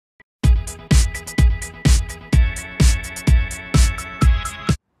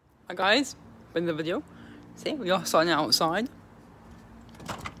Hi guys, in the video. See, we are starting outside.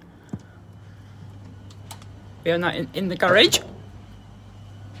 We are now in the garage.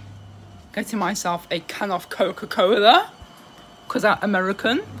 Getting myself a can of Coca-Cola, because I'm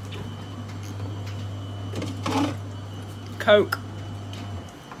American. Coke.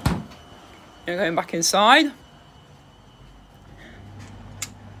 We're going back inside.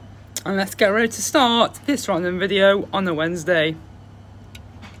 And let's get ready to start this random video on a Wednesday.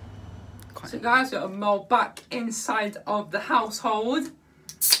 So guys, we're now back inside of the household.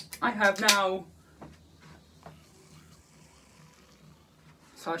 I have now...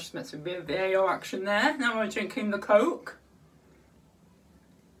 So I just meant to be a video action there. Now we're drinking the Coke.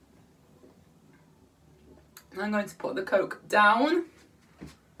 I'm going to put the Coke down.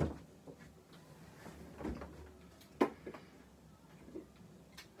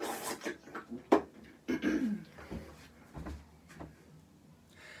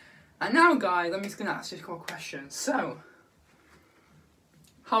 And now guys, I'm just going to ask you a couple of questions. So,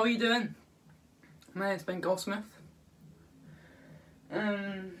 how are you doing? My name's Ben Goldsmith.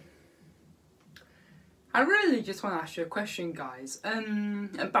 I really just want to ask you a question, guys,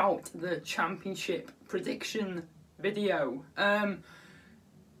 about the championship prediction video. I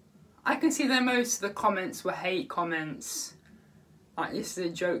can see that most of the comments were hate comments, like this is a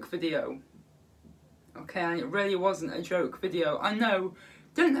joke video. Okay, and it really wasn't a joke video. I know,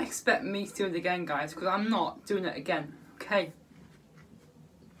 don't expect me to do it again, guys, because I'm not doing it again, okay?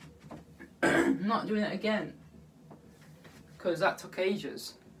 I'm not doing it again, because that took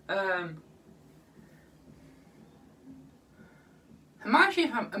ages.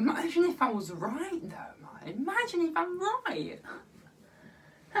 Imagine if I was right though, man. Imagine if I'm right.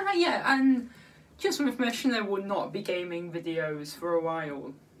 Yeah, and just for information, there will not be gaming videos for a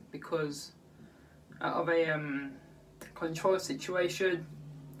while because of a controller situation.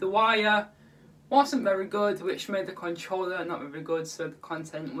 The wire wasn't very good, which made the controller not very good, so the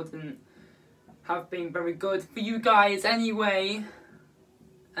content wouldn't have been very good for you guys anyway.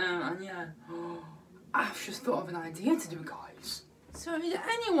 And yeah, I've just thought of an idea to do, guys. So is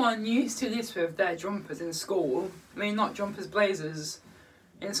anyone used to this with their jumpers in school? I mean, not jumpers, blazers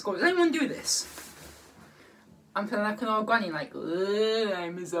in school. Does anyone do this? I'm feeling like an old granny, like,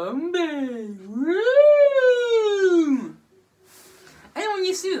 I'm a zombie. Woo! Anyone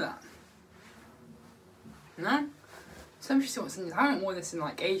used to do that? No? So I'm just see what's in this. I haven't worn this in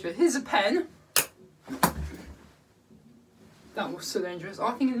like ages. Here's a pen. That was so dangerous. Oh,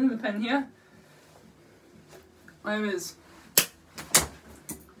 I think there's another pen here. There is.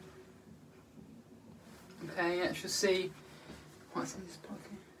 Okay, let's just see what's in this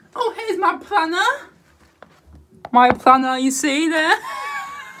pocket. Oh, here's my planner. My planner, you see there?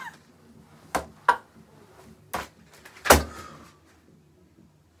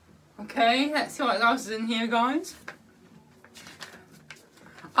 Okay, let's see what else is in here, guys.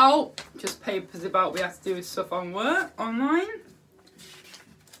 Oh, just papers about we have to do stuff on work, online.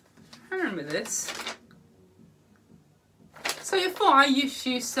 I remember this. So before I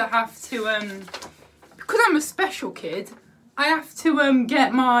used to have to, because I'm a special kid, I have to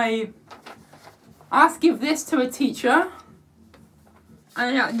get my, I have to give this to a teacher.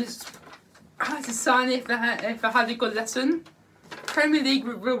 And I had to sign it if I had a good lesson. Premier League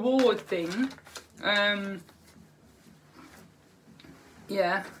reward thing.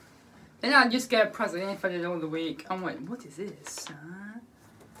 Yeah. Then I'd just get a present if I did all the week. I'm like, what is this?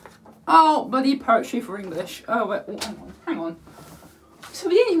 Oh, bloody poetry for English. Oh wait, oh, hang on. So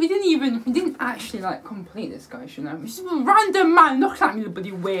we didn't actually like complete this, guys. You know, it's just a random man looking at me, the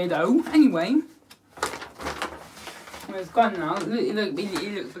bloody weirdo. Anyway, well, it's gone now. He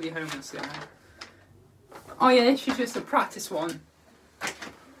looks bloody homeless, yeah. Oh yeah, this is just a practice one.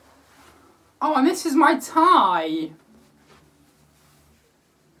 Oh, and this is my tie.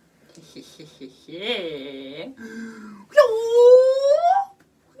 Yeah.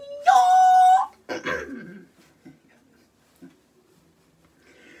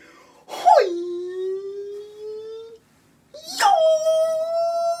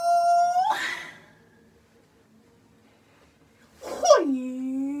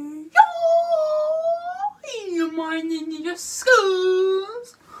 You're minding your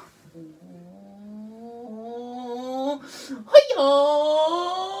schools.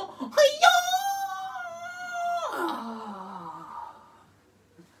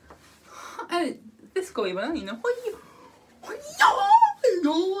 This guy, well, you know.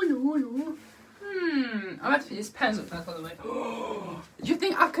 I have to use pens up there, by the way. Do you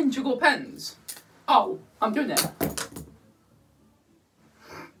think I can juggle pens? Oh, I'm doing it.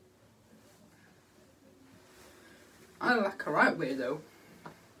 I look like a right weirdo.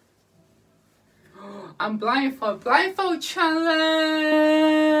 and blindfold challenge.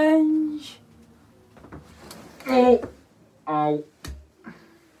 Oh.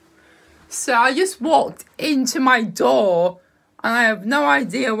 So I just walked into my door and I have no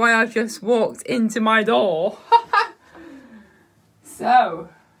idea why I just walked into my door. So.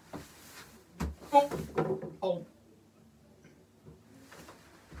 Oh.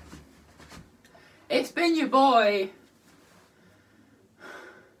 It's been your boy,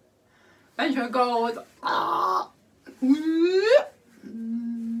 Benjamin Gold,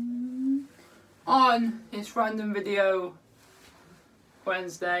 on this random video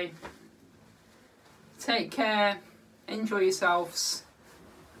Wednesday. Take care, enjoy yourselves.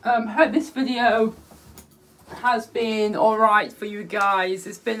 Hope this video has been alright for you guys.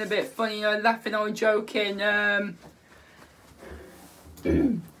 It's been a bit funny, you know, laughing or joking.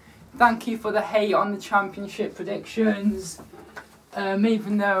 Thank you for the hate on the championship predictions.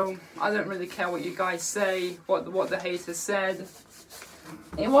 Even though I don't really care what you guys say, what the haters said.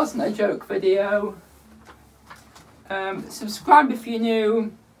 It wasn't a joke video. Subscribe if you're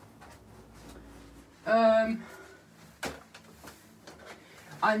new. And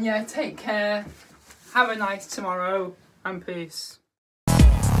yeah, take care. Have a nice tomorrow and peace.